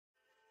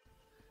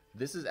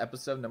This is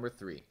episode number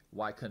 3,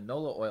 why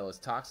canola oil is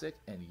toxic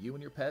and you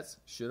and your pets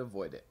should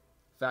avoid it.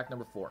 Fact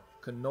number 4,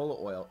 canola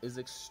oil is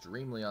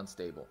extremely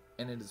unstable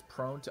and it is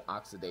prone to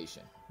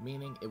oxidation,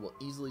 meaning it will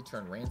easily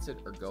turn rancid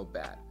or go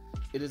bad.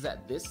 It is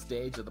at this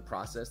stage of the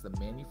process the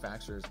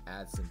manufacturers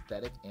add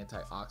synthetic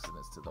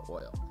antioxidants to the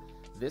oil.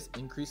 This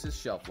increases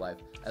shelf life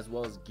as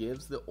well as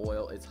gives the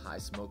oil its high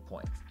smoke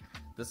point.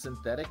 The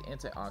synthetic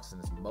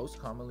antioxidants most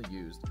commonly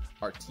used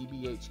are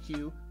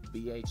TBHQ,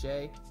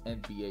 BHA,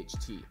 and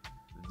BHT.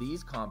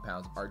 These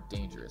compounds are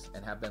dangerous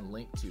and have been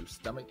linked to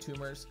stomach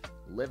tumors,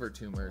 liver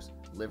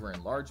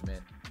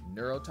enlargement,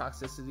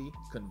 neurotoxicity,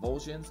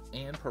 convulsions,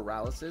 and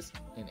paralysis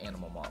in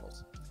animal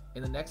models.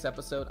 In the next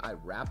episode, I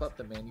wrap up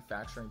the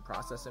manufacturing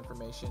process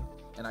information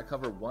and I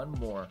cover one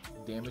more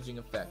damaging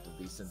effect of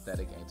these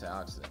synthetic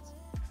antioxidants.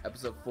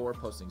 Episode 4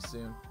 posting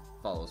soon.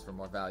 Follow us for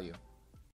more value.